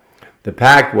Maria. The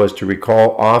pact was to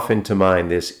recall often to mind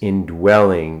this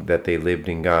indwelling that they lived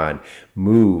in God,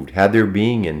 moved, had their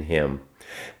being in Him.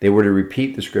 They were to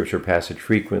repeat the scripture passage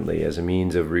frequently as a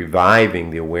means of reviving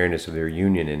the awareness of their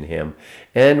union in Him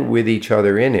and with each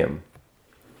other in Him.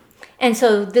 And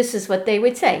so this is what they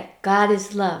would say, God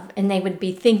is love. And they would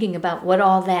be thinking about what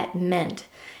all that meant.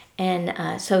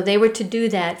 And so they were to do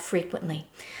that frequently.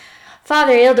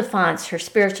 Father Ildefonse, her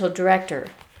spiritual director,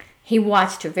 he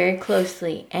watched her very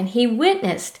closely, and he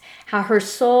witnessed how her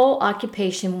sole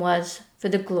occupation was for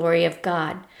the glory of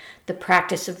God, the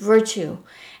practice of virtue,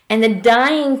 and the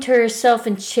dying to herself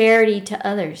in charity to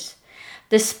others.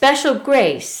 The special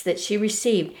grace that she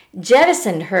received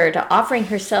jettisoned her to offering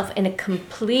herself in a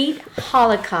complete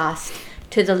holocaust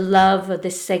to the love of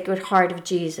the Sacred Heart of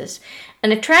Jesus,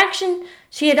 an attraction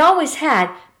she had always had,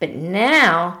 but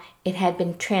now it had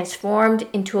been transformed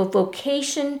into a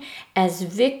vocation as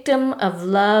victim of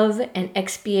love and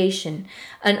expiation,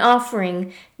 an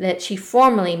offering that she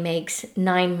formally makes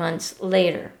 9 months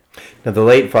later. Now, the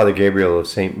late Father Gabriel of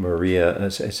St.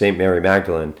 Mary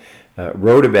Magdalene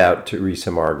wrote about Teresa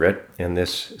Margaret and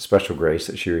this special grace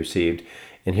that she received,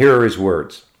 and here are his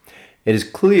words. It is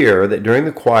clear that during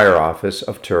the choir office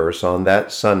of Tours on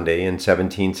that Sunday in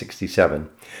 1767,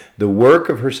 the work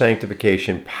of her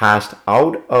sanctification passed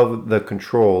out of the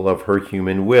control of her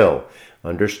human will,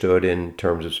 understood in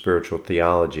terms of spiritual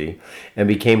theology, and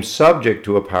became subject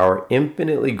to a power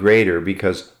infinitely greater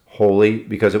because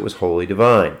it was wholly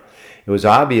divine. It was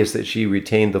obvious that she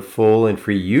retained the full and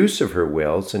free use of her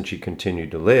will since she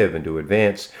continued to live and to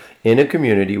advance in a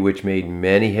community which made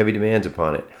many heavy demands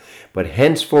upon it. But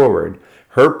henceforward,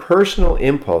 her personal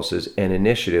impulses and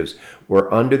initiatives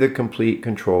were under the complete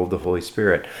control of the Holy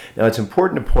Spirit. Now, it's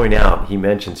important to point out, he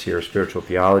mentions here spiritual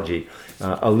theology,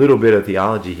 a little bit of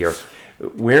theology here.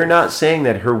 We're not saying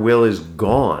that her will is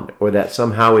gone or that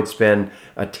somehow it's been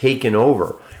taken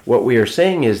over. What we are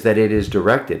saying is that it is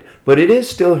directed, but it is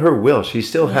still her will. She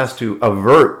still has to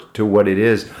avert to what it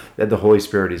is that the Holy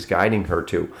Spirit is guiding her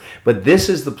to. But this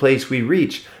is the place we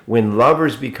reach when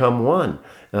lovers become one.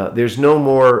 There's no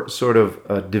more sort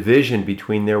of division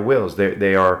between their wills.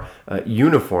 They are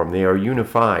uniform. They are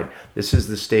unified. This is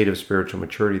the state of spiritual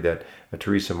maturity that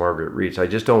Teresa Margaret reached. I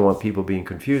just don't want people being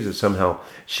confused that somehow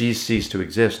she's ceased to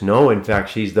exist. No, in fact,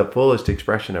 she's the fullest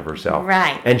expression of herself.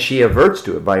 Right. And she averts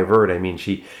to it. By avert, I mean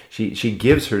she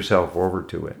gives herself over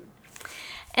to it.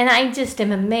 And I just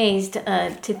am amazed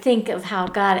to think of how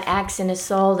God acts in a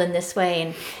soul in this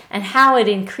way and how it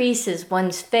increases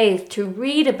one's faith to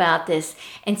read about this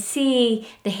and see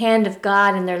the hand of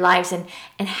God in their lives and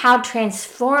how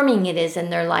transforming it is in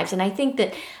their lives. And I think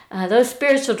that those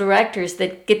spiritual directors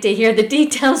that get to hear the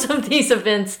details of these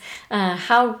events,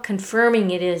 how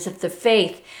confirming it is of the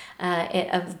faith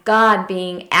of God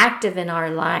being active in our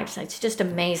lives. It's just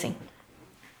amazing.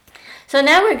 So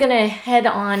now we're going to head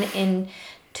on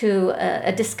into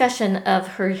a discussion of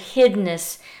her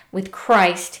hiddenness with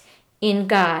Christ in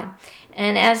God.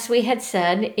 And as we had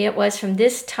said, it was from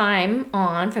this time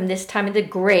on, from this time of the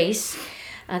grace,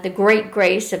 the great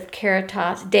grace of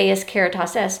Caritas, Deus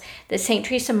Caritas est, that St.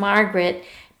 Teresa Margaret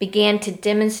began to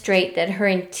demonstrate that her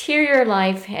interior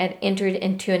life had entered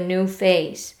into a new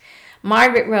phase.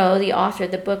 Margaret Rowe, the author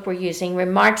of the book we're using,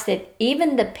 remarks that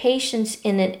even the patients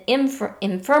in an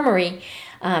infirmary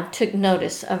took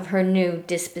notice of her new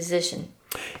disposition.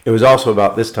 It was also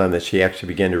about this time that she actually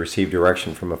began to receive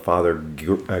direction from a Father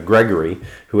Gregory,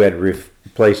 who had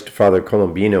replaced Father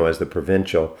Colombino as the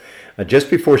provincial. Just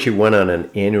before she went on an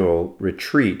annual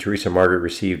retreat, Teresa Margaret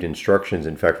received instructions,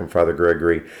 in fact, from Father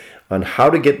Gregory on how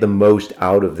to get the most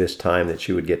out of this time that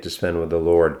she would get to spend with the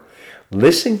Lord.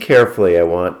 Listen carefully, I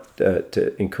want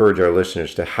to encourage our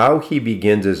listeners to how he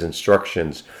begins his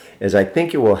instructions, as I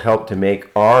think it will help to make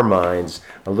our minds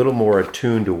a little more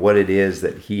attuned to what it is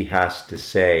that he has to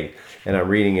say. And I'm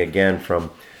reading again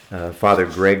from Father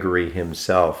Gregory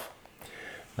himself.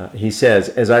 He says,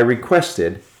 "As I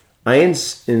requested, I am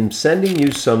sending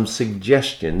you some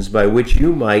suggestions by which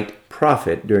you might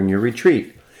profit during your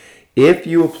retreat. If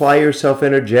you apply yourself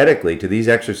energetically to these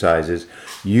exercises,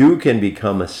 you can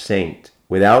become a saint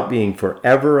without being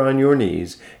forever on your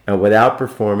knees and without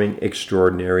performing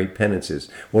extraordinary penances."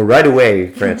 Well, right away,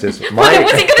 Francis, what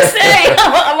was he going to say?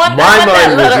 my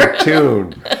mind was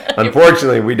attuned.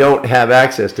 Unfortunately, we don't have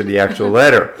access to the actual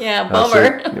letter. Yeah,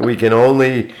 bummer. So we can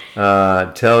only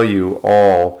tell you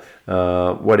all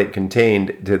what it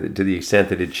contained to the extent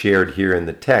that it's shared here in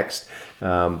the text.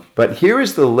 But here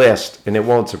is the list, and it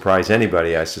won't surprise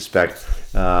anybody, I suspect,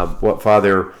 what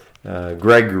Father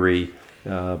Gregory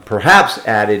perhaps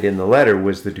added in the letter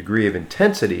was the degree of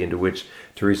intensity into which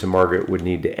Teresa Margaret would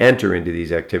need to enter into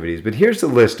these activities. But here's the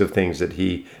list of things that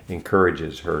he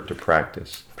encourages her to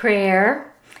practice.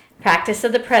 Prayer, practice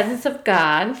of the presence of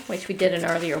God, which we did an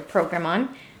earlier program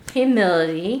on,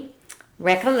 humility,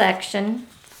 recollection,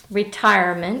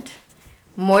 retirement,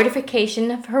 mortification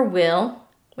of her will,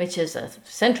 which is a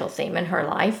central theme in her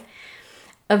life,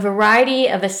 a variety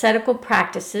of ascetical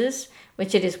practices,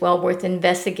 which it is well worth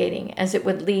investigating, as it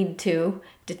would lead to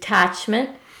detachment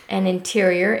and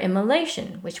interior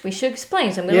immolation, which we should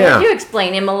explain. So I'm going to let you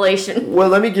explain immolation. Well,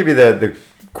 let me give you the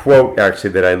quote,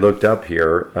 actually, that I looked up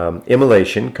here.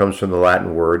 Immolation comes from the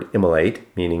Latin word immolate,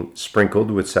 meaning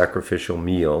sprinkled with sacrificial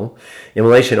meal.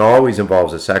 Immolation always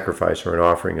involves a sacrifice or an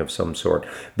offering of some sort.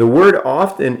 The word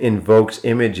often invokes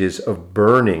images of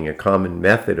burning, a common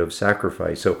method of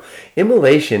sacrifice. So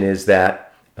immolation is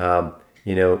that,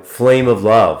 flame of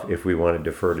love, if we want to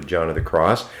defer to John of the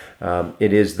Cross.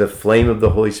 It is the flame of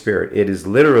the Holy Spirit. It is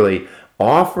literally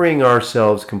offering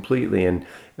ourselves completely. And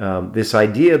this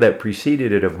idea that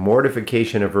preceded it of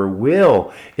mortification of her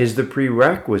will is the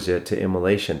prerequisite to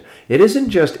immolation. It isn't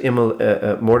just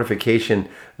mortification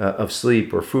of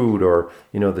sleep or food or,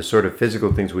 the sort of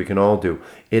physical things we can all do.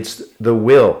 It's the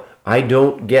will. I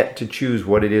don't get to choose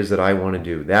what it is that I want to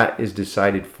do. That is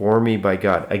decided for me by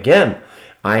God. Again,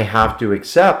 I have to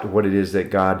accept what it is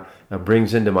that God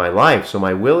brings into my life. So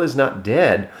my will is not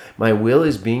dead. My will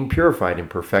is being purified and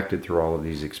perfected through all of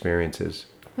these experiences.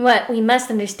 What we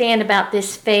must understand about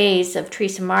this phase of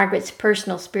Teresa Margaret's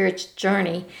personal spiritual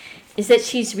journey is that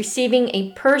she's receiving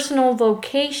a personal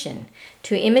vocation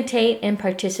to imitate and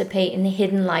participate in the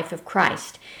hidden life of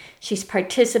Christ. She's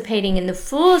participating in the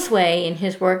fullest way in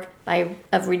his work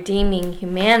of redeeming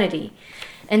humanity.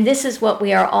 And this is what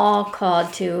we are all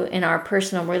called to in our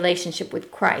personal relationship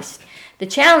with Christ. The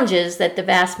challenge is that the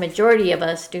vast majority of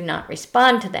us do not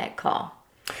respond to that call.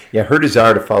 Yeah, her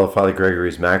desire to follow Father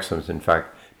Gregory's maxims, in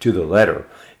fact, to the letter,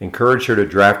 encouraged her to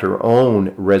draft her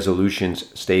own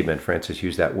resolutions statement. Francis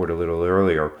used that word a little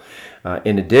earlier.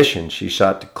 In addition, she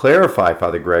sought to clarify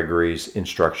Father Gregory's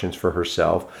instructions for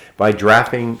herself by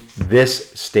drafting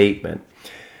this statement.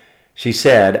 She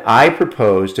said, "I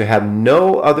propose to have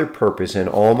no other purpose in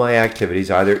all my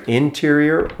activities, either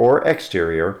interior or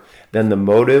exterior, than the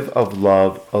motive of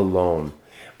love alone.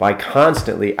 By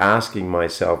constantly asking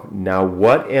myself, now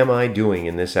what am I doing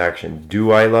in this action?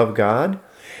 Do I love God?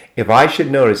 If I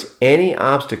should notice any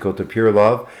obstacle to pure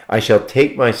love, I shall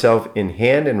take myself in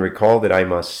hand and recall that I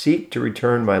must seek to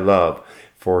return my love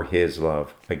for his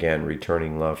love." Again,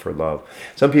 returning love for love.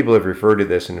 Some people have referred to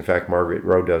this, and in fact Margaret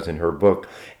Rowe does in her book,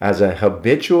 as a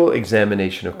habitual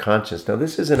examination of conscience. Now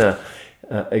this isn't a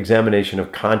examination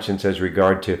of conscience as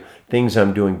regard to things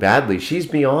I'm doing badly. She's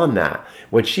beyond that.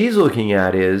 What she's looking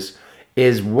at is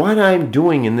what I'm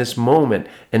doing in this moment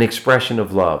an expression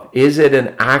of love? Is it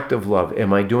an act of love?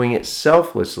 Am I doing it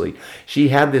selflessly? She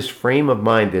had this frame of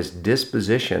mind, this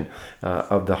disposition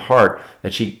of the heart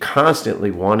that she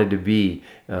constantly wanted to be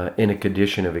in a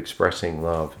condition of expressing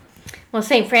love. Well,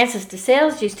 St. Francis de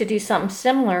Sales used to do something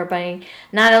similar by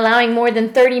not allowing more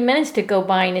than 30 minutes to go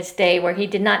by in his day where he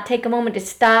did not take a moment to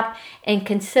stop and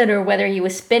consider whether he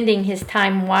was spending his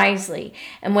time wisely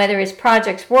and whether his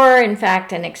projects were, in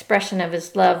fact, an expression of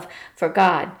his love for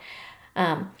God.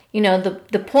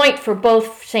 The point for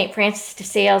both St. Francis de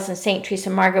Sales and St. Teresa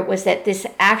Margaret was that this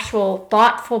actual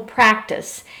thoughtful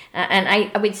practice, and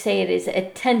I would say it is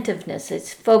attentiveness,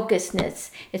 it's focusedness,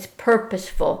 it's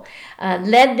purposeful,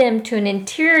 led them to an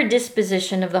interior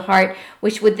disposition of the heart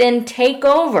which would then take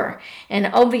over and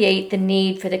obviate the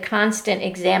need for the constant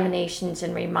examinations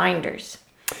and reminders.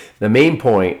 The main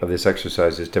point of this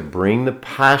exercise is to bring the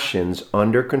passions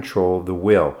under control of the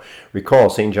will. Recall,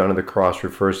 St. John of the Cross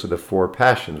refers to the 4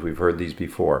 passions. We've heard these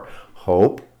before: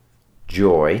 hope,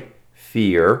 joy,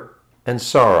 fear, and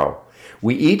sorrow.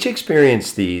 We each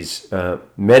experience these,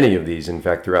 many of these, in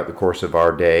fact, throughout the course of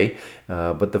our day.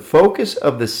 But the focus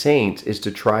of the saints is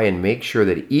to try and make sure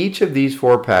that each of these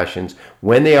 4 passions,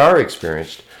 when they are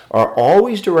experienced, are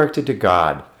always directed to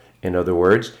God. In other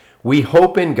words, we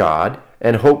hope in God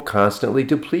and hope constantly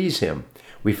to please Him.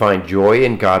 We find joy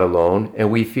in God alone, and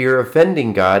we fear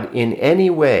offending God in any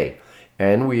way.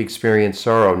 And we experience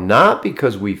sorrow not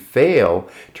because we fail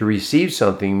to receive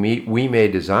something we may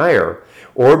desire,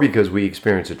 or because we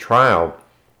experience a trial,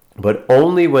 but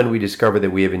only when we discover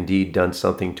that we have indeed done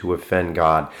something to offend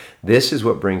God. This is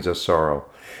what brings us sorrow.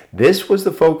 This was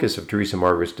the focus of Teresa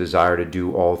Margaret's desire to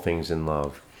do all things in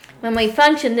love. When we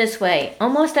function this way,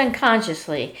 almost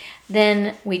unconsciously,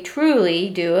 then we truly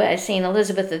do, as St.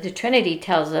 Elizabeth of the Trinity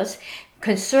tells us,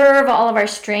 conserve all of our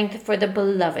strength for the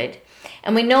beloved.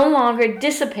 And we no longer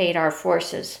dissipate our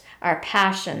forces, our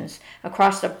passions,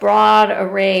 across a broad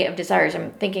array of desires. I'm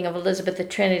thinking of Elizabeth the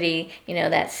Trinity,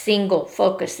 that single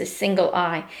focus, this single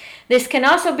eye. This can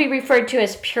also be referred to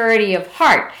as purity of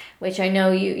heart, which I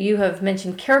know you have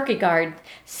mentioned Kierkegaard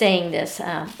saying this,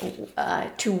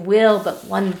 to will but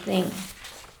one thing.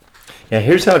 Now,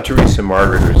 here's how Teresa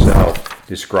Margaret herself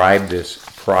described this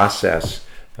process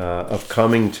of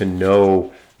coming to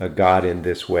know God in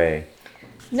this way.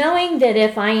 Knowing that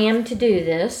if I am to do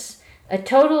this, a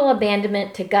total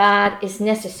abandonment to God is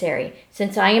necessary,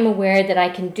 since I am aware that I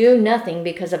can do nothing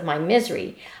because of my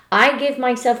misery. I give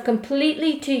myself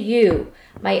completely to you,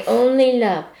 my only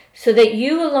love, so that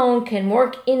you alone can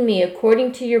work in me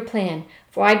according to your plan,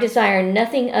 for I desire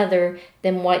nothing other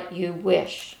than what you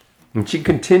wish. And she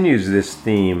continues this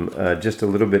theme just a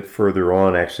little bit further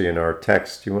on, actually, in our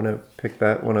text. Do you want to pick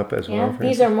that one up as well?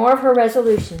 These are more of her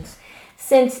resolutions.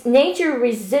 Since nature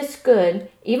resists good,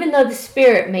 even though the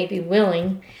spirit may be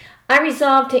willing, I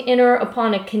resolve to enter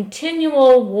upon a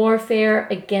continual warfare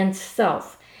against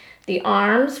self. The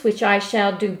arms which I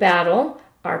shall do battle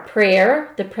are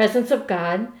prayer, the presence of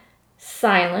God,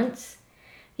 silence.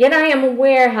 Yet I am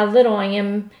aware how little I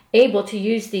am able to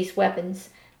use these weapons.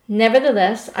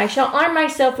 Nevertheless, I shall arm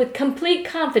myself with complete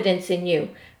confidence in you,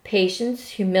 patience,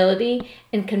 humility,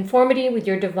 and conformity with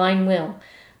your divine will.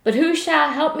 But who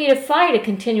shall help me to fight a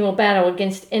continual battle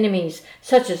against enemies,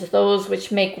 such as those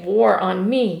which make war on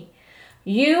me?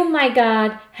 You, my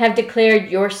God, have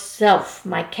declared yourself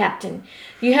my captain.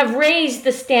 You have raised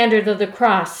the standard of the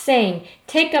cross, saying,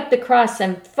 "Take up the cross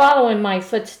and follow in my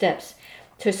footsteps."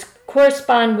 To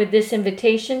correspond with this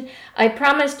invitation, I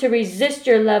promise to resist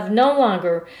your love no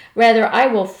longer. Rather, I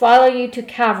will follow you to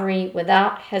Calvary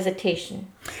without hesitation.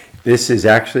 This is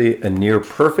actually a near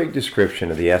perfect description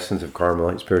of the essence of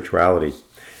Carmelite spirituality.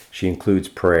 She includes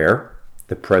prayer,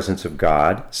 the presence of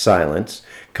God, silence,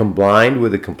 combined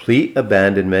with a complete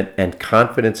abandonment and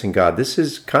confidence in God. This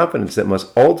is confidence that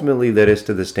must ultimately lead us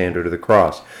to the standard of the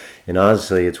cross. And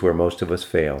honestly, it's where most of us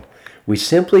fail. We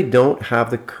simply don't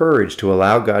have the courage to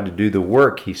allow God to do the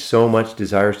work He so much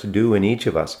desires to do in each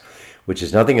of us, which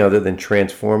is nothing other than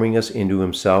transforming us into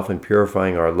Himself and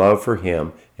purifying our love for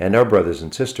Him and our brothers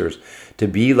and sisters to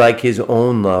be like His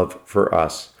own love for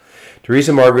us.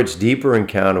 Teresa Margaret's deeper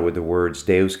encounter with the words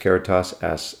Deus Caritas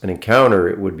as an encounter,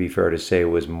 it would be fair to say,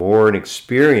 was more an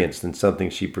experience than something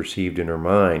she perceived in her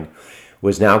mind,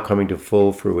 was now coming to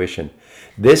full fruition.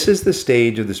 This is the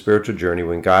stage of the spiritual journey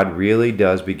when God really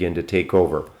does begin to take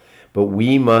over. But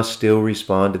we must still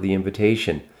respond to the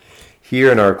invitation.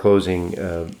 Here in our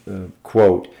closing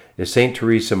quote is St.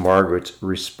 Teresa Margaret's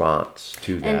response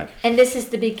to that. And this is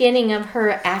the beginning of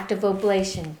her act of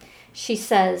oblation. She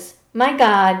says, "My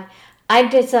God, I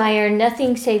desire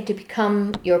nothing save to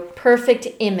become your perfect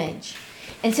image.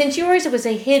 And since yours was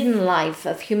a hidden life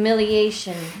of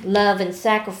humiliation, love, and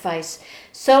sacrifice,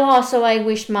 so also I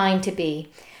wish mine to be.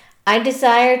 I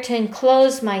desire to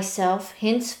enclose myself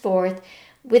henceforth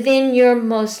within your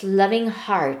most loving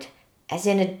heart, as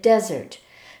in a desert,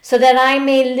 so that I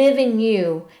may live in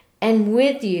you and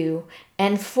with you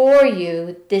and for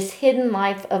you this hidden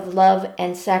life of love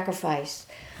and sacrifice.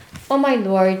 O my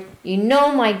Lord, you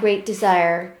know my great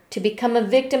desire to become a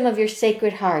victim of your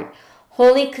sacred heart,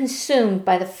 wholly consumed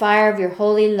by the fire of your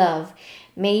holy love.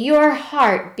 May your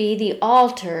heart be the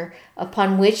altar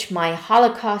upon which my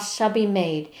holocaust shall be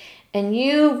made, and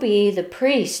you be the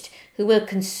priest who will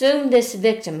consume this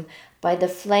victim by the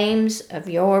flames of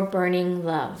your burning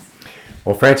love.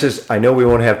 Well, Francis, I know we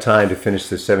won't have time to finish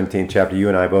the 17th chapter. You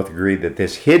and I both agree that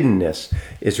this hiddenness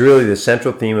is really the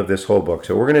central theme of this whole book.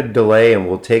 So we're going to delay and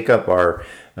we'll take up our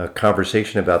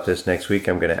conversation about this next week.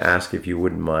 I'm going to ask if you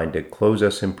wouldn't mind to close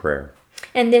us in prayer.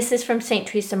 And this is from St.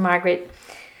 Teresa Margaret.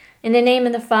 In the name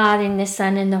of the Father, and the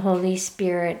Son, and the Holy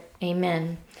Spirit.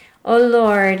 Amen. O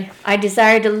Lord, I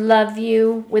desire to love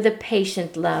you with a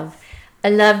patient love, a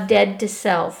love dead to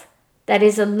self. That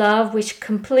is a love which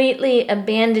completely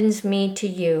abandons me to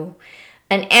you.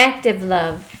 An active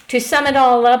love. To sum it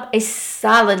all up, a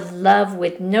solid love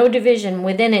with no division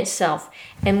within itself,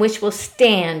 and which will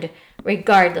stand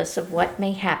regardless of what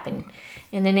may happen.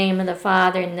 In the name of the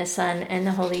Father, and the Son, and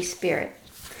the Holy Spirit.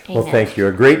 Amen. Well, thank you.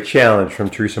 A great challenge from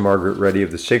Teresa Margaret Reddy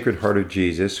of the Sacred Heart of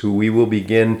Jesus, who we will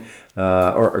begin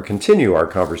or continue our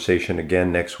conversation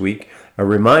again next week. A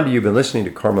reminder, you've been listening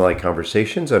to Carmelite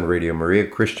Conversations on Radio Maria,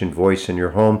 Christian voice in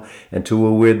your home. Until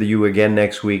we're with you again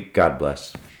next week, God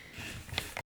bless.